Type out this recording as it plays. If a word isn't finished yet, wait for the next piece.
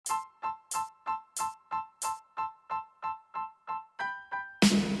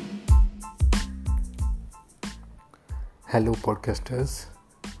Hello podcasters,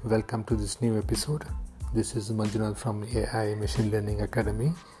 welcome to this new episode. This is Manjunath from AI Machine Learning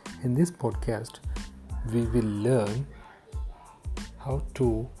Academy. In this podcast, we will learn how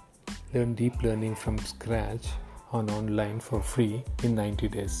to learn deep learning from scratch online for free in 90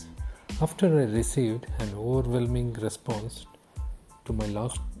 days. After I received an overwhelming response to my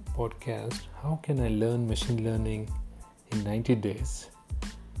last podcast, how can I learn machine learning in 90 days?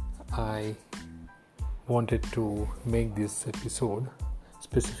 I wanted to make this episode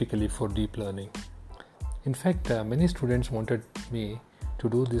specifically for deep learning. In fact, many students wanted me to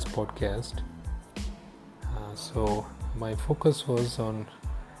do this podcast, so my focus was on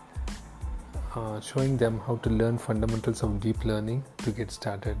showing them how to learn fundamentals of deep learning to get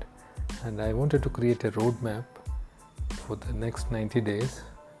started, and I wanted to create a roadmap for the next 90 days,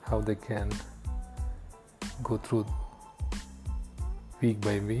 how they can go through week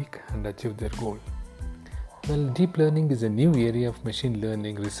by week and achieve their goal. Well, deep learning is a new area of machine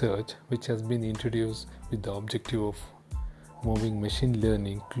learning research which has been introduced with the objective of moving machine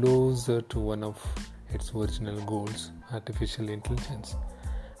learning closer to one of its original goals, artificial intelligence.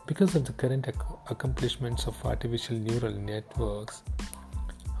 Because of the current accomplishments of artificial neural networks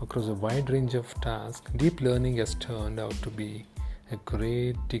across a wide range of tasks, deep learning has turned out to be a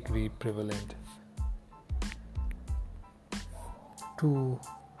great degree prevalent. To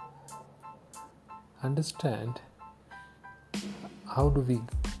understand how do we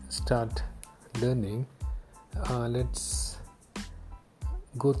start learning, let's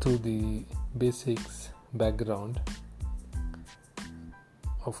go through the basics background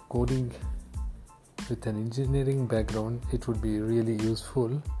of coding. With an engineering background, it would be really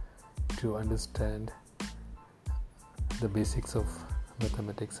useful to understand the basics of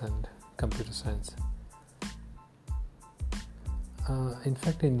mathematics and computer science. In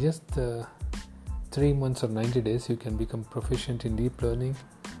fact, in just 3 months or 90 days, you can become proficient in deep learning.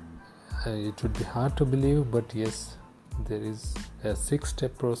 It would be hard to believe, but yes, there is a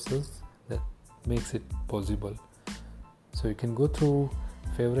 6-step process that makes it possible. So you can go through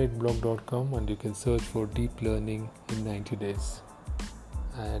favoriteblog.com and you can search for deep learning in 90 days.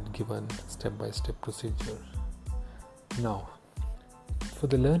 I had given step-by-step procedure. Now, for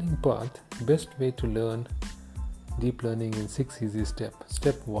the learning path, best way to learn deep learning in 6 easy steps.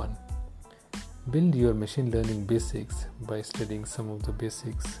 Step 1. Build your machine learning basics by studying some of the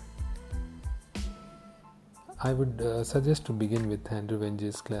basics. I would suggest to begin with Andrew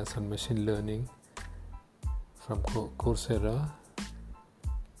Ng's class on machine learning from Coursera.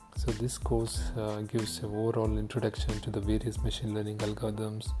 So this course gives an overall introduction to the various machine learning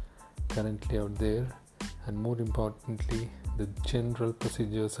algorithms currently out there, and more importantly, the general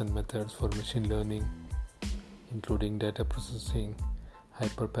procedures and methods for machine learning, including data processing,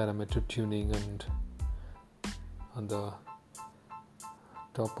 hyperparameter tuning, and on the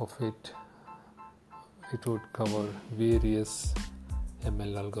top of it would cover various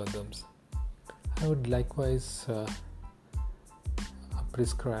ML algorithms. I would likewise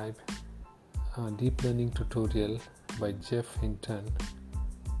prescribe a deep learning tutorial by Jeff Hinton,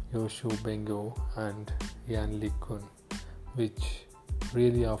 Yoshu Bengo, and Yan Lee Kun, which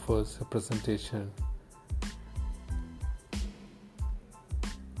really offers a presentation.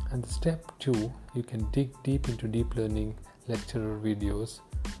 And step 2, you can dig deep into deep learning lecturer videos.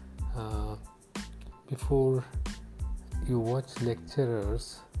 Before you watch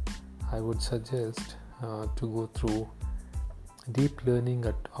lecturers, I would suggest to go through Deep Learning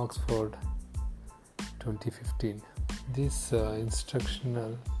at Oxford 2015. These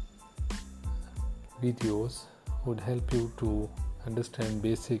instructional videos would help you to understand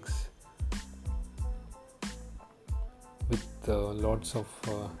basics with lots of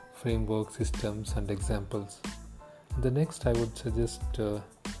framework systems and examples. The next, I would suggest to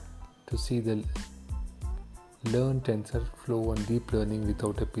see the Learn TensorFlow on Deep Learning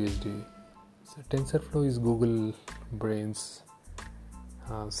without a PhD. So TensorFlow is Google Brain's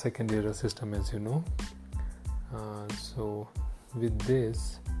second era system, as you know. So with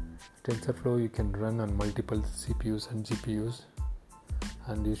this TensorFlow, you can run on multiple CPUs and GPUs,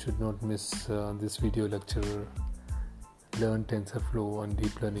 and you should not miss this video lecture, Learn TensorFlow on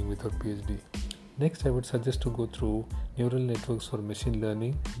Deep Learning without PhD. Next, I would suggest to go through Neural Networks for Machine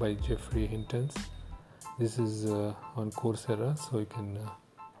Learning by Jeffrey Hinton. This is on Coursera, so you can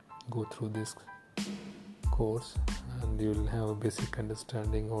go through this course and you will have a basic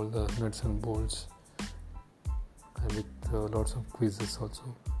understanding, all the nuts and bolts, and with lots of quizzes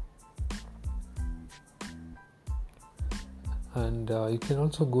also. And you can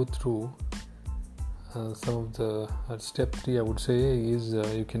also go through some of the step 3, I would say, is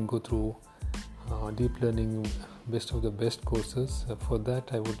you can go through deep learning best of the best courses. For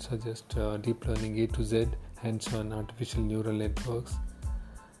that I would suggest Deep Learning A to Z, hands-on artificial neural networks,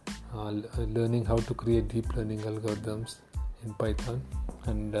 learning how to create deep learning algorithms in Python.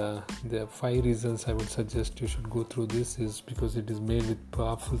 And there are 5 reasons I would suggest you should go through this is because it is made with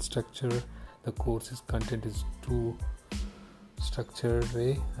powerful structure. The course's content is too structured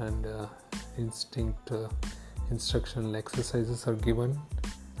way, and instructional exercises are given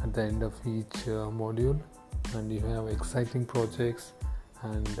at the end of each module, and you have exciting projects,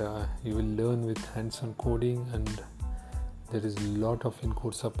 and you will learn with hands-on coding, and there is a lot of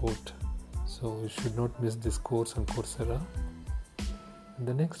in-course support, so you should not miss this course on Coursera.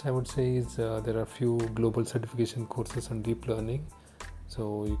 The next I would say is there are few global certification courses on deep learning,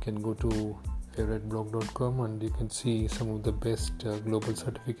 so you can go to favoriteblog.com and you can see some of the best global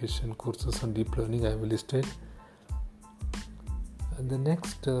certification courses on deep learning I have listed. And the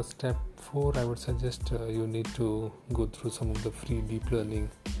next step 4, I would suggest you need to go through some of the free deep learning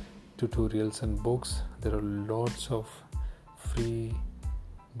tutorials and books. There are lots of free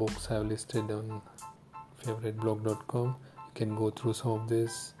books I have listed on favoriteblog.com. You can go through some of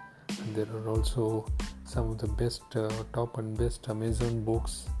this, and there are also some of the best top and best Amazon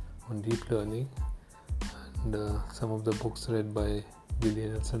books on deep learning, and some of the books read by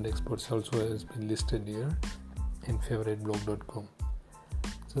billionaires and experts also has been listed here in favoriteblog.com.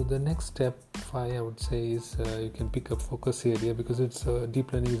 So the next step 5 I would say is you can pick a focus area, because it's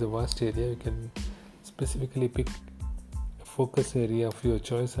deep learning is a vast area. You can specifically pick a focus area of your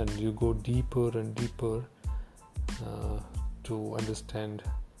choice, and you go deeper and deeper to understand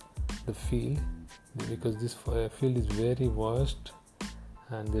the field, because this field is very vast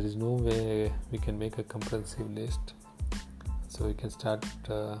and there is no way we can make a comprehensive list. So you can start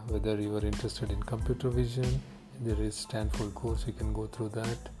whether you are interested in computer vision. There is Stanford course, you can go through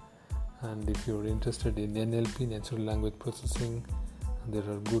that. And if you are interested in NLP, natural language processing, there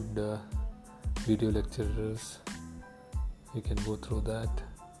are good video lecturers, you can go through that.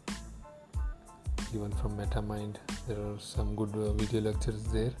 Even from MetaMind, there are some good video lectures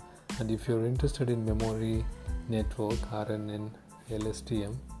there. And if you are interested in memory network, RNN,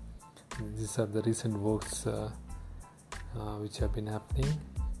 LSTM, these are the recent works which have been happening.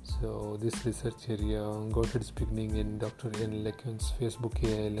 So this research area got its beginning in Dr. Ian LeCun's Facebook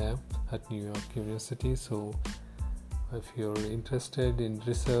AI lab at New York University. So if you're interested in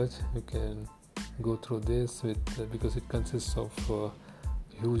research, you can go through this because it consists of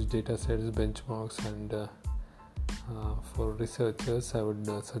huge data sets, benchmarks, and for researchers I would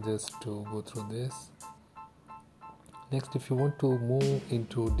suggest to go through this. Next, if you want to move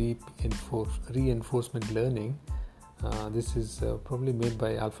into deep reinforcement learning, this is probably made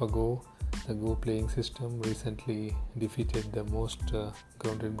by AlphaGo. The Go playing system recently defeated the most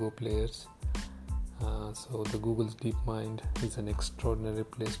grounded Go players. So the Google's DeepMind is an extraordinary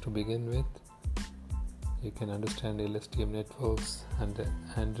place to begin with. You can understand LSTM networks and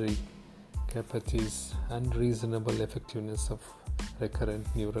Andrej Karpathy's unreasonable effectiveness of recurrent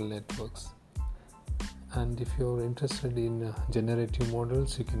neural networks. And if you're interested in generative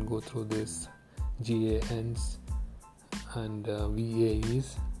models, you can go through this GANs and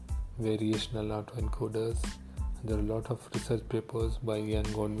VAEs, variational autoencoders. There are a lot of research papers by Ian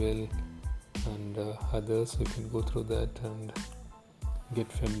Gonwell and others. You can go through that and get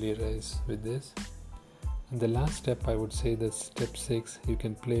familiarized with this. And the last step, I would say, that's step 6. You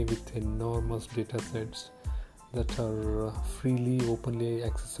can play with enormous data sets that are freely, openly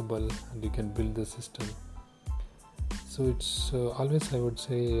accessible, and you can build the system. So it's always, I would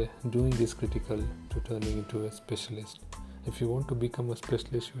say, doing is critical to turning into a specialist. If you want to become a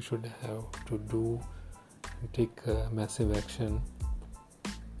specialist, you should have to do and take massive action.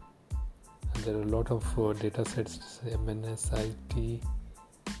 And there are a lot of data sets, MNS, IT,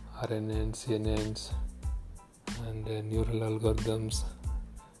 RNNs, CNNs, and neural algorithms,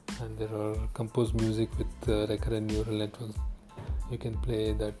 and there are composed music with recurrent neural networks. You can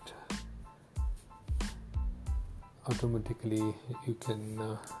play that automatically. You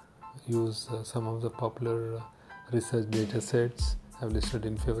can use some of the popular research data sets I've listed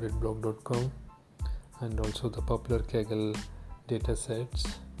in favoriteblog.com, and also the popular Kaggle data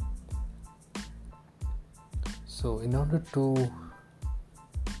sets. So in order to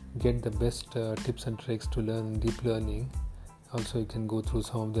get the best tips and tricks to learn deep learning, also you can go through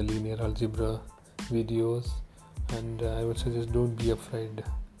some of the linear algebra videos, and I would suggest don't be afraid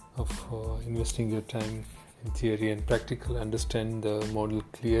of investing your time in theory and practical. Understand the model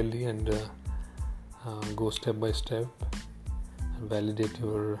clearly and go step by step and validate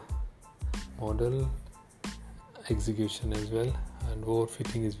your model execution as well. And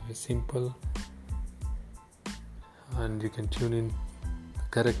overfitting is very simple. and you can tune in the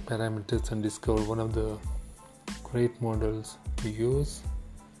correct parameters and discover one of the great models to use,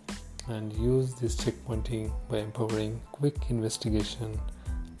 and use this checkpointing by empowering quick investigation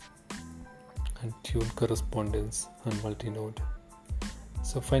and tune correspondence and multi-node.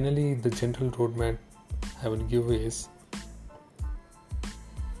 So finally, the general roadmap I will give is: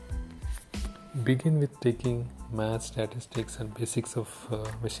 begin with taking math, statistics and basics of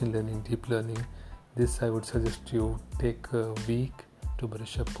machine learning, deep learning. This I would suggest you take a week to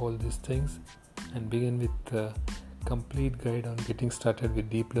brush up all these things, and begin with a complete guide on getting started with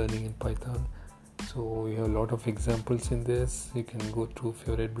deep learning in Python. So we have a lot of examples in this. You can go to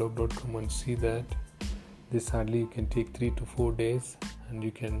favouriteblog.com and see that. This hardly you can take 3 to 4 days, and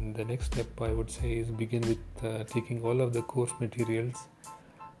you can, the next step I would say is begin with taking all of the course materials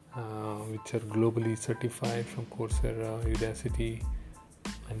which are globally certified from Coursera, Udacity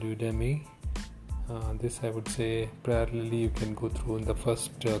and Udemy. This I would say parallelly you can go through in the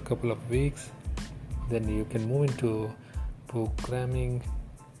first couple of weeks. Then you can move into programming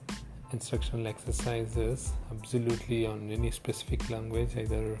instructional exercises absolutely on any specific language,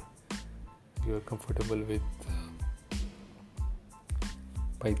 either you are comfortable with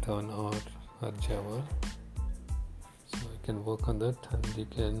Python or Java. So you can work on that, and you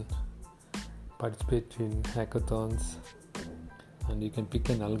can participate in hackathons, and you can pick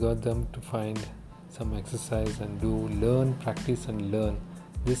an algorithm to find some exercise and do learn, practice and learn.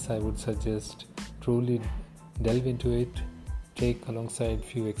 This I would suggest, truly delve into it, take alongside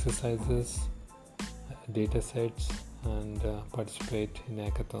few exercises, data sets, and participate in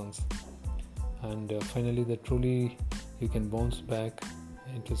hackathons. And finally, that truly you can bounce back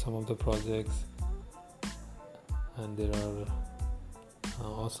into some of the projects, and there are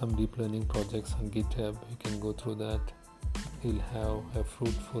awesome deep learning projects on GitHub. You can go through that. You'll have a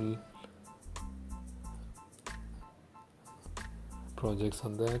fruitful projects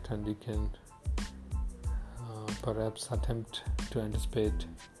on that, and you can perhaps attempt to anticipate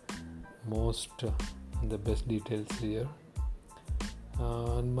most and the best details here.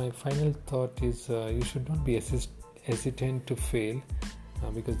 And my final thought is you should not be hesitant to fail,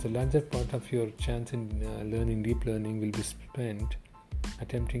 because the larger part of your chance in learning deep learning will be spent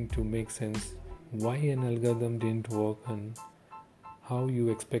attempting to make sense why an algorithm didn't work and how you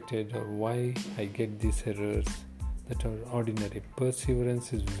expected, or why I get these errors that are ordinary.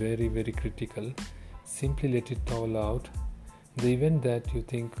 Perseverance is very, very critical. Simply let it all out. The event that you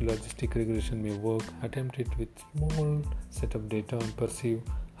think logistic regression may work, attempt it with small set of data and perceive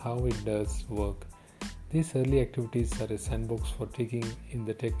how it does work. These early activities are a sandbox for taking in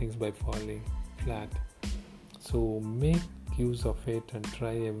the techniques by falling flat. So make use of it and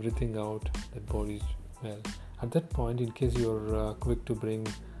try everything out that bodes well. At that point, in case you're quick to bring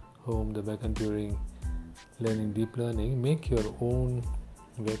home the bacon during learning deep learning, make your own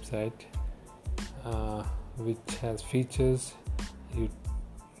website which has features. You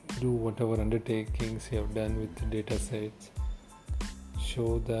do whatever undertakings you have done with the data sets,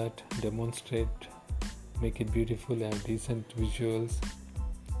 show that, demonstrate, make it beautiful, have decent visuals,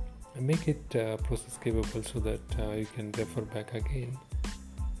 and make it process capable so that you can refer back again.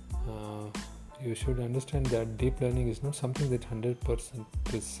 You should understand that deep learning is not something that 100%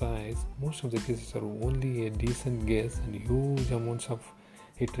 precise. Most of the cases are only a decent guess, and huge amounts of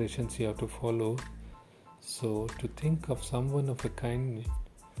iterations you have to follow. So to think of someone of a kind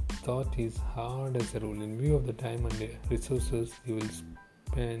thought is hard as a rule, in view of the time and the resources you will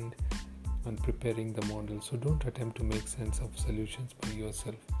spend on preparing the model. So don't attempt to make sense of solutions by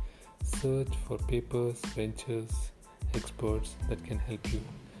yourself. Search for papers, ventures, experts that can help you.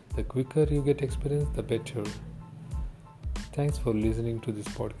 The quicker you get experience, the better. Thanks for listening to this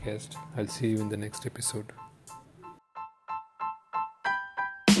podcast. I'll see you in the next episode.